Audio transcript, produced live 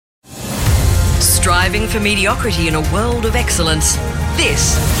Striving for mediocrity in a world of excellence.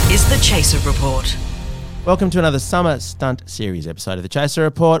 This is The Chaser Report. Welcome to another summer stunt series episode of The Chaser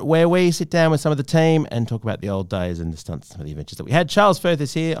Report, where we sit down with some of the team and talk about the old days and the stunts, some of the adventures that we had. Charles Firth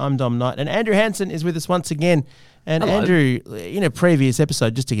is here. I'm Dom Knight. And Andrew Hansen is with us once again. And hello. Andrew, in a previous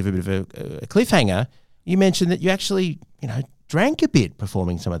episode, just to give a bit of a cliffhanger, you mentioned that you actually, drank a bit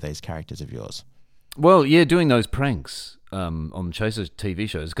performing some of these characters of yours. Well, yeah, doing those pranks on Chaser TV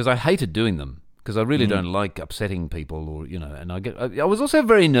shows, because I hated doing them. Because I really don't like upsetting people, or and I was also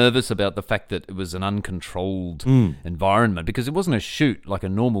very nervous about the fact that it was an uncontrolled environment, because it wasn't a shoot like a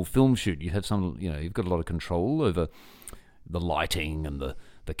normal film shoot. You have you've got a lot of control over the lighting and the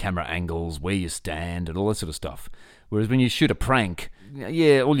camera angles, where you stand, and all that sort of stuff. Whereas when you shoot a prank,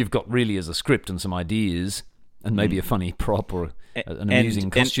 all you've got really is a script and some ideas, and maybe a funny prop or an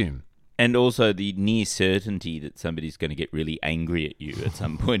amusing costume. And also the near certainty that somebody's going to get really angry at you at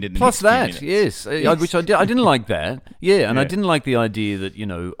some point in the Plus next that, yes. Which I didn't like that. Yeah, and I didn't like the idea that,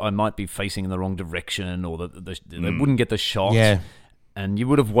 I might be facing in the wrong direction, or that they wouldn't get the shot. Yeah. And you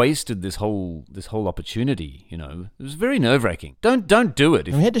would have wasted this whole opportunity, It was very nerve-wracking. Don't do it.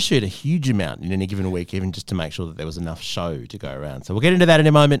 We had to shoot a huge amount in any given week, even just to make sure that there was enough show to go around. So we'll get into that in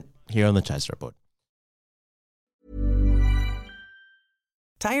a moment here on The Chaser Report.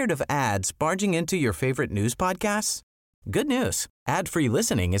 Tired of ads barging into your favorite news podcasts? Good news. Ad-free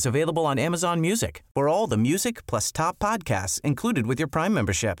listening is available on Amazon Music for all the music plus top podcasts included with your Prime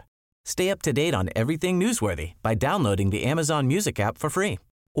membership. Stay up to date on everything newsworthy by downloading the Amazon Music app for free,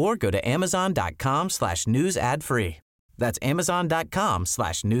 or go to amazon.com/news ad free. That's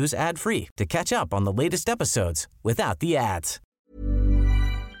amazon.com/news ad free to catch up on the latest episodes without the ads.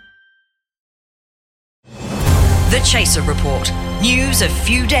 The Chaser Report. News a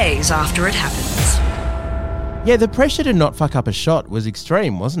few days after it happens. Yeah, the pressure to not fuck up a shot was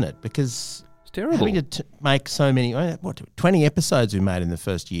extreme, wasn't it? Because it's terrible. Having to make so many, 20 episodes we made in the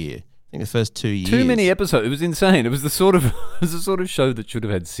first year. I think the first 2 years. Too many episodes. It was insane. It was the sort of show that should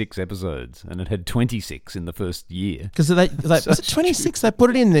have had 6 episodes, and it had 26 in the first year. Because was it 26? They put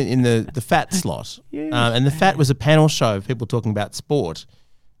it in the fat slot. Yeah. And the fat was a panel show of people talking about sport.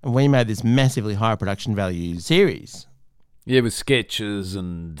 And we made this massively high production value series. Yeah, with sketches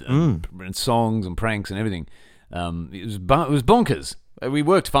and songs and pranks and everything. It was bonkers. We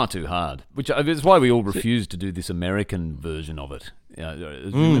worked far too hard, which is why we all refused to do this American version of it.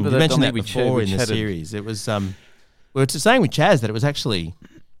 You mentioned that before in the series. It was we were saying with Chaz that it was actually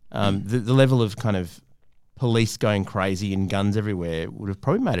the level of kind of police going crazy and guns everywhere would have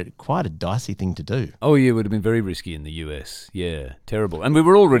probably made it quite a dicey thing to do. Oh, yeah, it would have been very risky in the US. Yeah, terrible. And we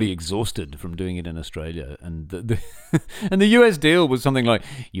were already exhausted from doing it in Australia. And the and the US deal was something like,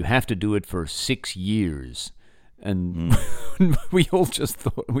 you have to do it for 6 years. And we all just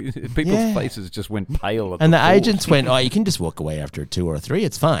thought, people's faces just went pale. And the agents went, you can just walk away after a 2 or a 3,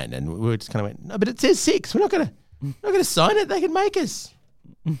 it's fine. And we just kind of went, no, but it says 6. We're not going to sign it. They can make us.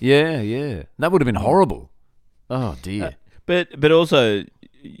 Yeah. That would have been horrible. Oh dear! But also,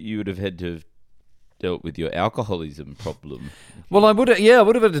 you would have had to have dealt with your alcoholism problem. Well, I would have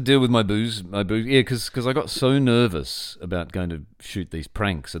had to deal with my booze. Yeah, because I got so nervous about going to shoot these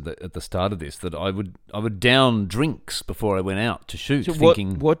pranks at the start of this that I would down drinks before I went out to shoot. So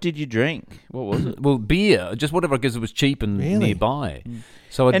thinking, what did you drink? What was it? Well, beer, just whatever, because it was cheap and nearby.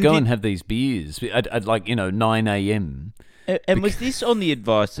 So I'd go and have these beers at 9 a.m. And was this on the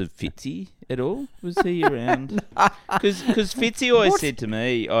advice of Fitzy at all? Was he around? Because Fitzy always said to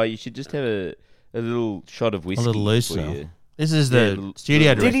me, you should just have a little shot of whiskey. A little looser. This is the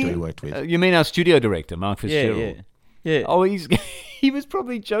studio director we worked with. You mean our studio director, Mark Fitzgerald? Yeah. Oh, he was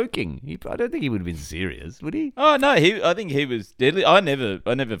probably joking. I don't think he would have been serious, would he? Oh, no, I think he was deadly. I never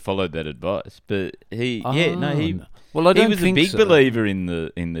followed that advice, but he... Well, I don't think he was a big believer in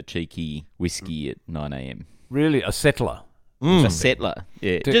the cheeky whiskey at 9 a.m. Really? A settler? A settler,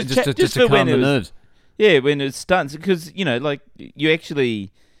 yeah. Just to calm the nerves. Yeah, when it stunts, because, you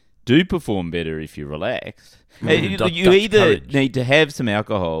actually do perform better if you're relaxed. You either need to have some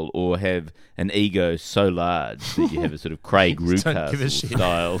alcohol or have an ego so large that you have a sort of Craig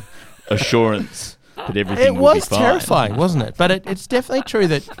Rucastle-style assurance that everything will be fine. It was terrifying, wasn't it? But it's definitely true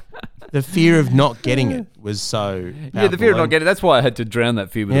that the fear of not getting it was so powerful. Yeah, the fear of not getting it. That's why I had to drown that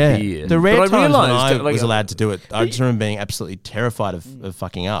fear with a beer. The rare times when I was allowed to do it, I just remember being absolutely terrified of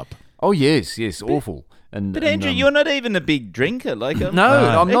fucking up. Oh, yes, awful. But Andrew, you're not even a big drinker. No,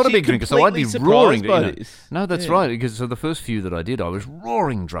 I'm not a big drinker, so I'd be roaring. No, that's right. Because the first few that I did, I was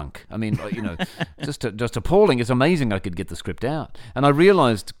roaring drunk. I mean, just appalling. It's amazing I could get the script out, and I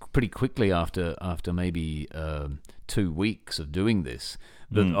realised pretty quickly after maybe 2 weeks of doing this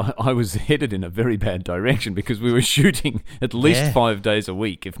that I was headed in a very bad direction because we were shooting at least 5 days a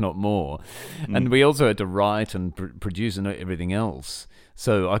week, if not more. And we also had to write and produce and everything else.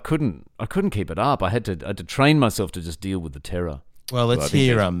 So I couldn't keep it up. I had to train myself to just deal with the terror. Well, let's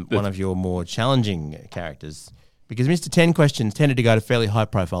hear one of your more challenging characters, because Mr. 10 Questions tended to go to fairly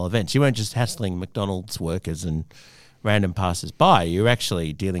high-profile events. You weren't just hassling McDonald's workers and random passers-by. You were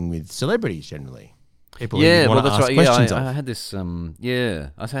actually dealing with celebrities generally. People who you want to ask questions of. I had this.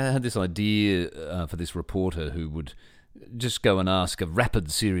 I had this idea for this reporter who would just go and ask a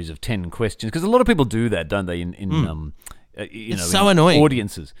rapid series of 10 questions, because a lot of people do that, don't they? It's so annoying.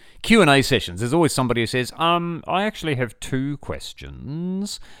 Audiences, Q&A sessions. There's always somebody who says, "I actually have 2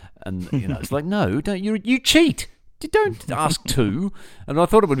 questions," and it's like, no, don't you cheat. Don't ask 2. And I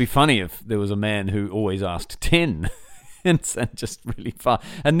thought it would be funny if there was a man who always asked 10, and just really far.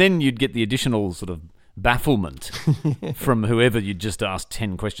 And then you'd get the additional sort of bafflement from whoever you'd just asked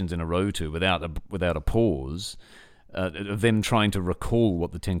 10 questions in a row to without a pause, of them trying to recall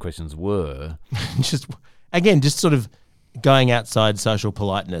what the 10 questions were. just sort of going outside social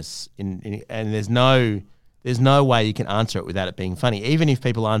politeness, and there's no way you can answer it without it being funny, even if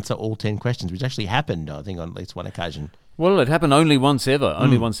people answer all 10 questions, which actually happened, I think, on at least one occasion. Well, it happened only once ever.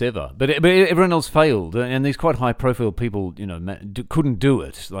 But everyone else failed, and these quite high-profile people, couldn't do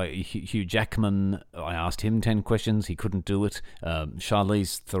it. Like Hugh Jackman, I asked him 10 questions, he couldn't do it.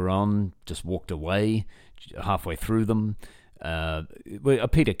 Charlize Theron just walked away halfway through them.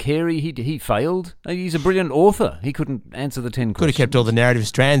 Peter Carey, he failed. He's a brilliant author. He couldn't answer the 10 questions. Could have kept all the narrative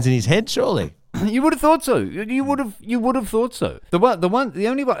strands in his head, surely. You would have thought so. You would have thought so. The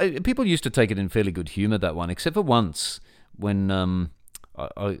only one people used to take it in fairly good humour, that one, except for once when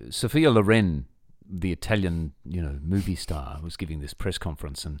Sophia Loren, the Italian movie star, was giving this press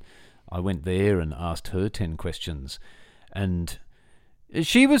conference, and I went there and asked her 10 questions, and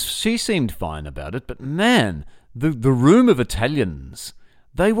she seemed fine about it, but man. The room of Italians,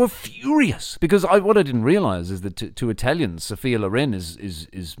 they were furious, because what I didn't realise is that to Italians, Sophia Loren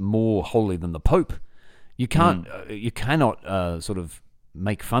is more holy than the Pope. You cannot sort of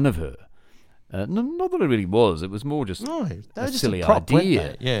make fun of her. Not that it really was. It was more just a silly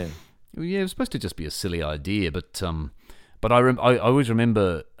idea. Yeah, it was supposed to just be a silly idea. But I always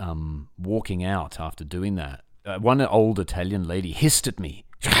remember walking out after doing that. One old Italian lady hissed at me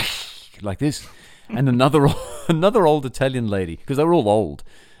like this. And another old Italian lady, because they were all old,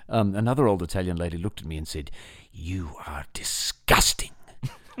 another old Italian lady looked at me and said, "You are disgusting,"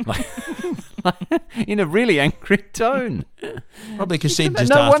 like, in a really angry tone. Probably because she'd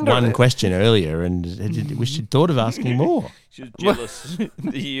just asked one question earlier and wished she'd thought of asking more. She was jealous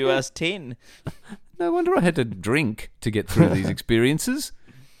that you asked 10. No wonder I had to drink to get through these experiences.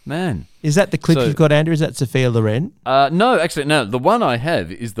 Man. Is that the clip you've got, Andrew? Is that Sophia Loren? No, actually, no. The one I have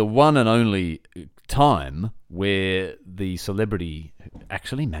is the one and only time where the celebrity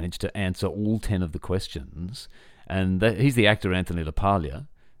actually managed to answer all 10 of the questions. And he's the actor Anthony LaPaglia,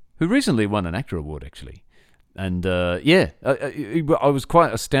 who recently won an actor award, actually. And, I was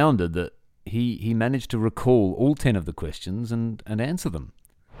quite astounded that he managed to recall all 10 of the questions and answer them.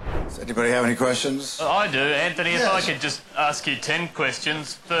 Does anybody have any questions? I do, Anthony. Yes. If I could just ask you 10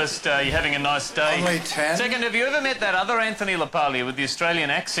 questions. First, you having a nice day? Only 10? Second, have you ever met that other Anthony LaPaglia with the Australian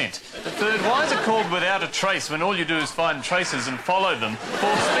accent? The third, why is it called Without a Trace when all you do is find traces and follow them?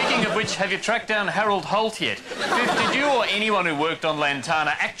 Fourth, speaking of which, have you tracked down Harold Holt yet? Fifth, did you or anyone who worked on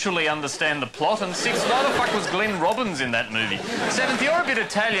Lantana actually understand the plot? And sixth, why the fuck was Glenn Robbins in that movie? Seventh, you're a bit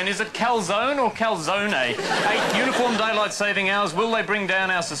Italian. Is it calzone or calzone? Eighth, uniform daylight saving hours. Will they bring down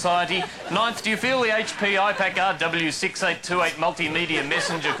our society? Ninth, do you feel the HP iPac RW6828 multimedia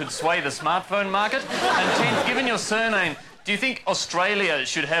messenger could sway the smartphone market? And 10th, given your surname, do you think Australia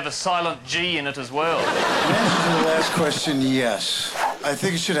should have a silent G in it as well? The answer to the last question, yes. I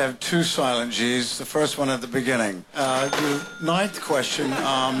think it should have 2 silent Gs, the first one at the beginning. The 9th question,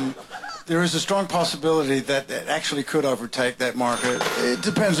 there is a strong possibility that it actually could overtake that market. It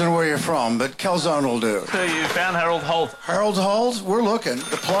depends on where you're from, but calzone will do. So you found Harold Holt. Harold Holt, we're looking.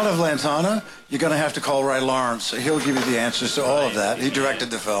 The plot of Lantana, you're going to have to call Ray Lawrence. He'll give you the answers to all of that. He directed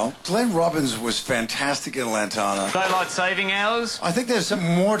the film. Glenn Robbins was fantastic in Lantana. Daylight saving hours? I think there's some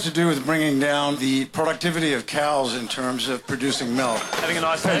more to do with bringing down the productivity of cows in terms of producing milk. Having a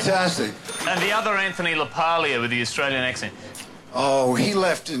nice day? Fantastic. And the other Anthony LaPaglia with the Australian accent? Oh, he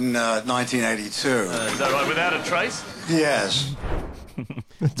left in 1982. Is that right? Without a trace? Yes.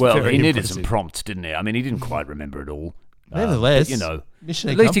 Well, he needed some prompts, didn't he? I mean, he didn't quite remember it all. Nevertheless, but,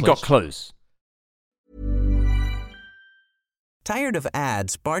 at least he got close. Tired of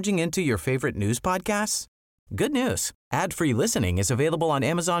ads barging into your favorite news podcasts? Good news. Ad-free listening is available on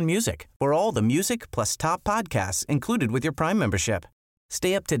Amazon Music for all the music plus top podcasts included with your Prime membership.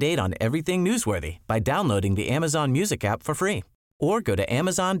 Stay up to date on everything newsworthy by downloading the Amazon Music app for free or go to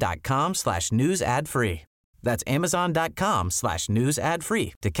amazon.com/news ad free. That's amazon.com/news ad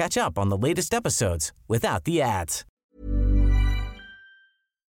free to catch up on the latest episodes without the ads.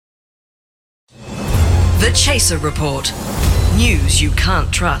 The Chaser Report. News you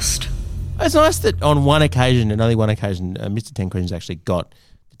can't trust. It's nice that on one occasion, and only one occasion, Mr. 10 Questions actually got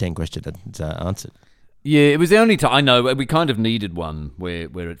the 10 questions answered. Yeah, it was the only time. I know we kind of needed one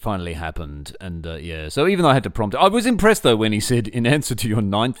where it finally happened, and so even though I had to prompt, I was impressed though when he said, "In answer to your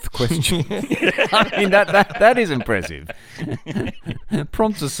 9th question." I mean that is impressive.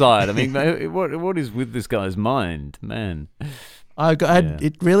 Prompts aside, I mean, what is with this guy's mind, man?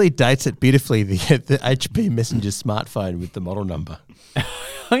 It really dates it beautifully. The HP Messenger smartphone with the model number.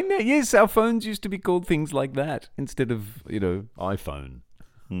 I know. Yes, our phones used to be called things like that instead of iPhone.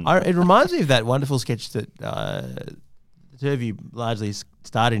 It reminds me of that wonderful sketch that the two of you largely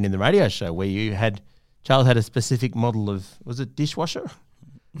started in the radio show, where Charles had a specific model of, was it dishwasher?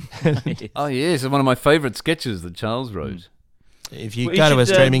 Oh yes, one of my favourite sketches that Charles wrote. If you go to a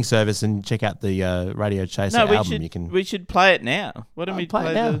streaming service and check out the Radio Chaser album, you can. We should play it now. Why don't we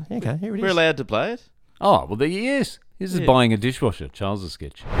play it now? Okay, here it is. We're allowed to play it. Oh well, yes. This is buying a dishwasher. Charles'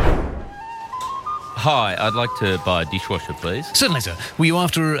 sketch. Hi, I'd like to buy a dishwasher, please. Certainly, sir. Were you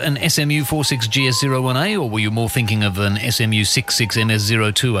after an SMU 46GS01A, or were you more thinking of an SMU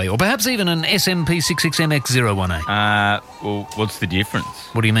 66MS02A, or perhaps even an SMP 66MX01A? Well, what's the difference?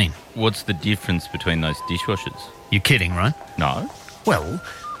 What do you mean? What's the difference between those dishwashers? You're kidding, right? No. Well,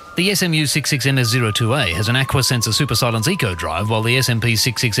 the SMU 66MS02A has an AquaSensor Super Silence Eco Drive, while the SMP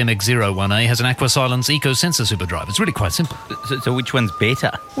 66MX01A has an AquaSilence Eco Sensor Super Drive. It's really quite simple. So which one's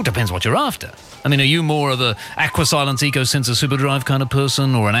better? Well, depends what you're after. I mean, are you more of a AquaSilence Eco Sensor Super Drive kind of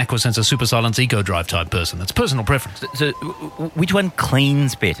person, or an AquaSensor Super Silence Eco Drive type person? That's personal preference. So which one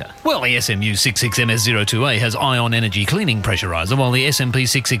cleans better? Well, the SMU 66MS02A has ion energy cleaning pressurizer, while the SMP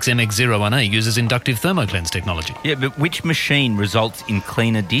 66MX01A uses inductive thermocleanse technology. Yeah, but which machine results in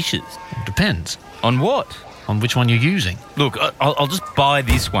cleaner dishes? Depends. On what? On which one you're using. Look, I'll just buy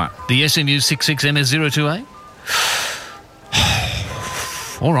this one. The SMU 66MS02A?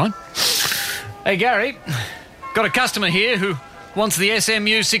 All right. Hey, Gary, got a customer here who wants the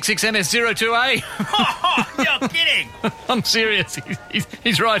SMU 66MS02A. You're kidding. I'm serious.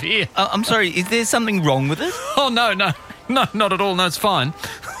 He's right here. I'm sorry, is there something wrong with it? Oh, no, not at all. No, it's fine.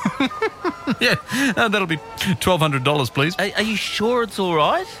 Yeah, that'll be $1,200, please. Are you sure it's all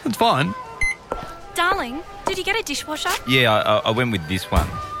right? It's fine. Darling, did you get a dishwasher? Yeah, I went with this one.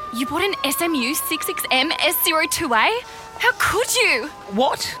 You bought an SMU 66MS02A? How could you?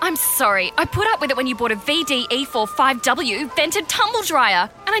 What? I'm sorry. I put up with it when you bought a VDE45W vented tumble dryer.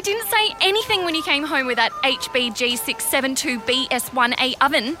 And I didn't say anything when you came home with that HBG672BS1A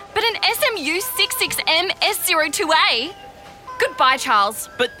oven. But an SMU 66MS02A? Goodbye, Charles.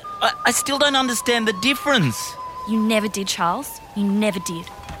 But I still don't understand the difference. You never did, Charles. You never did.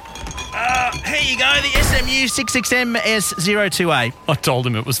 Here you go, the SMU 66MS02A. I told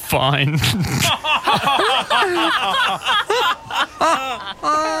him it was fine.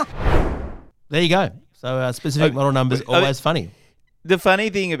 There you go. So specific model numbers, always funny. The funny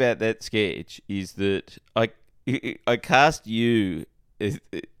thing about that sketch is that I cast you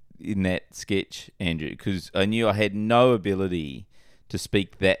in that sketch, Andrew, because I knew I had no ability to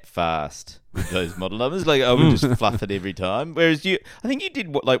speak that fast with those model numbers. Like, I would just fluff it every time. Whereas I think you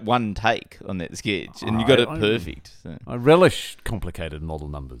did one take on that sketch, and you got it perfect. So. I relish complicated model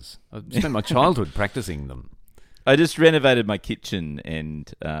numbers. I spent my childhood practicing them. I just renovated my kitchen,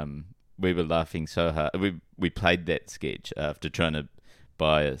 and we were laughing so hard. We played that sketch after trying to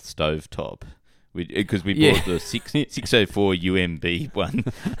buy a stovetop. Because we bought the 604 UMB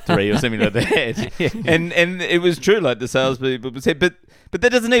 1.3 or something like that, and it was true. Like the salespeople said, but that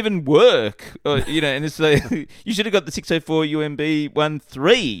doesn't even work, and it's like you should have got the 604 UMB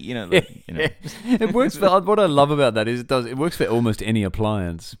 1.3. It works for what I love about that is it works for almost any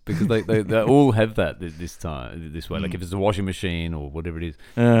appliance because they all have that this way. Like if it's a washing machine or whatever it is.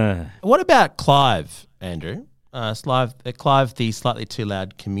 What about Clive, Andrew? Clive, the slightly too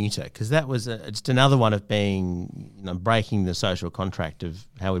loud commuter, because that was just another one of being, breaking the social contract of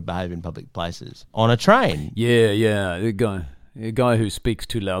how we behave in public places on a train. Yeah, a guy who speaks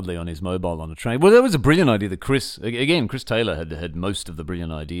too loudly on his mobile on a train. Well, that was a brilliant idea that Chris Taylor had most of the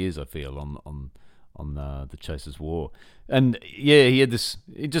brilliant ideas, I feel, on the Chasers War, and he had this.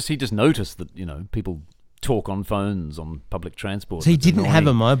 He just noticed that people talk on phones on public transport. So he didn't have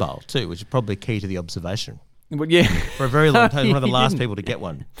a mobile too, which is probably key to the observation. Well, yeah. For a very long time, one of the He last didn't. people to get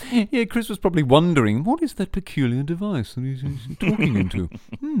one. Yeah, Chris was probably wondering, what is that peculiar device that he's talking into?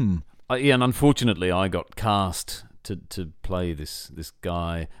 Yeah, and unfortunately, I got cast to play this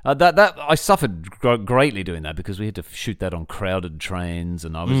guy. That I suffered greatly doing that because we had to shoot that on crowded trains,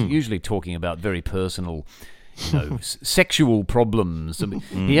 and I was usually talking about very personal, sexual problems. I mean,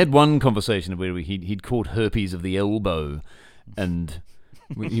 he had one conversation where he'd caught herpes of the elbow, and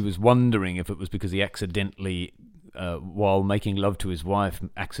he was wondering if it was because he accidentally, while making love to his wife,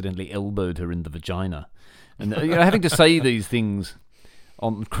 accidentally elbowed her in the vagina. And having to say these things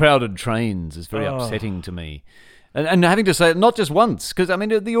on crowded trains is very upsetting to me. And having to say it not just once, because, I mean,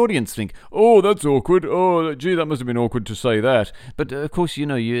 the audience think, oh, that's awkward. Oh, gee, that must have been awkward to say that. But, of course,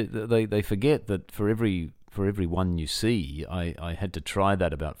 they forget that for every one you see, I had to try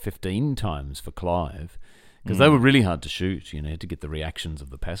that about 15 times for Clive, because they were really hard to shoot. You had to get the reactions of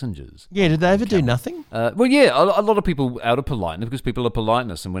the passengers. Yeah, did they ever do nothing? Well, yeah, a lot of people, out of politeness, because people are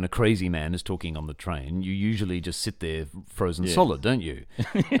politeness, and when a crazy man is talking on the train, you usually just sit there frozen solid, don't you?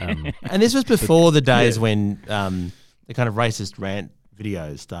 And this was before the days when the kind of racist rant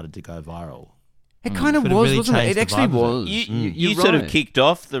videos started to go viral. It kind of was, wasn't it? It actually was. You sort of kicked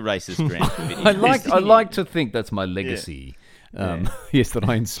off the racist rant videos. I like to think that's my legacy. Yes, that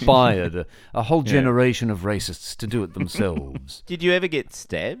I inspired a whole generation of racists to do it themselves. Did you ever get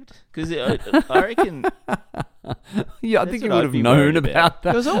stabbed? Because I reckon... Yeah, I think you would have known about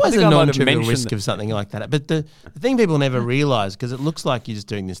that. There was always a non-trivial risk of something like that. But the thing people never realise, because it looks like you're just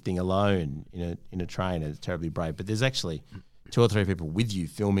doing this thing alone in a train and it's terribly brave, but there's actually 2 or 3 people with you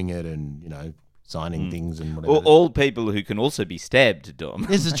filming it and, signing things and whatever. All people who can also be stabbed, Dom.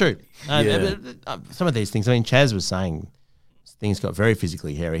 This is true. Some of these things, I mean, Chaz was saying... Things got very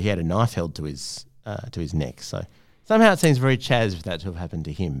physically hairy. He had a knife held to his neck. So somehow it seems very Chaz for that to have happened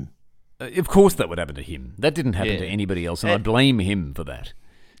to him. Of course that would happen to him. That didn't happen to anybody else, and I blame him for that.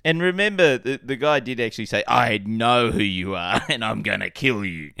 And remember, the guy did actually say, I know who you are, and I'm going to kill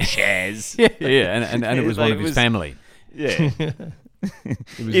you, Chaz. and it was one of his family. Yeah.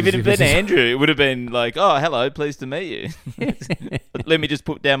 If it had been Andrew, it would have been like, oh, hello, pleased to meet you. Let me just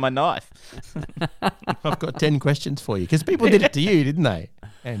put down my knife. I've got 10 questions for you. Because people did it to you, didn't they,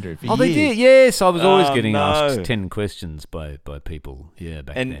 Andrew? For years. They did, yes. I was always getting asked 10 questions by people,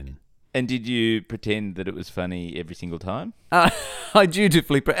 back then. And did you pretend that it was funny every single time? I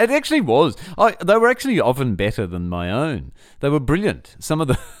dutifully... It actually was. They were actually often better than my own. They were brilliant. Some of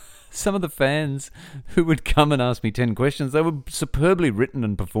the fans who would come and ask me 10 questions, they were superbly written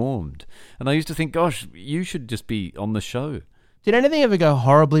and performed. And I used to think, gosh, you should just be on the show. Did anything ever go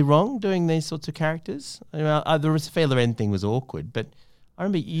horribly wrong doing these sorts of characters? I mean, the Rockefeller end thing was awkward, but I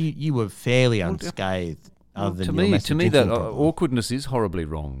remember you were fairly unscathed. To me, that awkwardness is horribly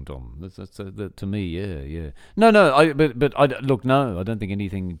wrong, Dom. That's to me, yeah. No. I don't think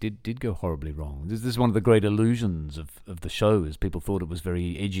anything did go horribly wrong. This is one of the great illusions of the show, is people thought it was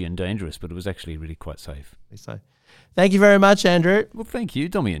very edgy and dangerous, but it was actually really quite safe. So, thank you very much, Andrew. Well, thank you,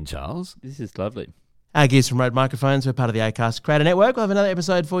 Dommy and Charles. This is lovely. Our gears from Rode Microphones. We're part of the Acast Creator Network. We'll have another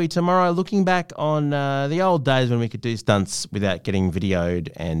episode for you tomorrow, looking back on the old days when we could do stunts without getting videoed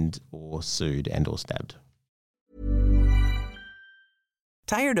and or sued and or stabbed.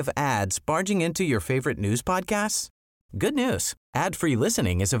 Tired of ads barging into your favorite news podcasts? Good news. Ad-free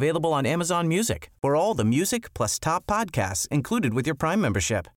listening is available on Amazon Music for all the music plus top podcasts included with your Prime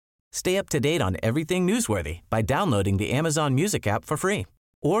membership. Stay up to date on everything newsworthy by downloading the Amazon Music app for free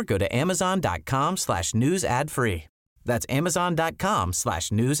or go to amazon.com/news ad free. That's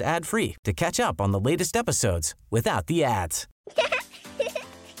amazon.com/news ad free to catch up on the latest episodes without the ads.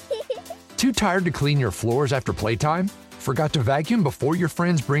 Too tired to clean your floors after playtime? Forgot to vacuum before your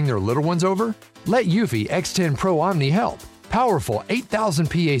friends bring their little ones over? Let Eufy X10 Pro Omni help. Powerful 8,000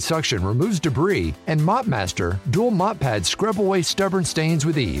 PA suction removes debris, and MopMaster dual mop pads scrub away stubborn stains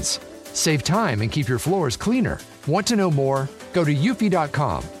with ease. Save time and keep your floors cleaner. Want to know more? Go to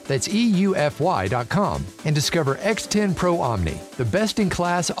eufy.com, that's EUFY.com, and discover X10 Pro Omni, the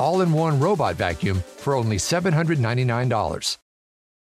best-in-class all-in-one robot vacuum for only $799.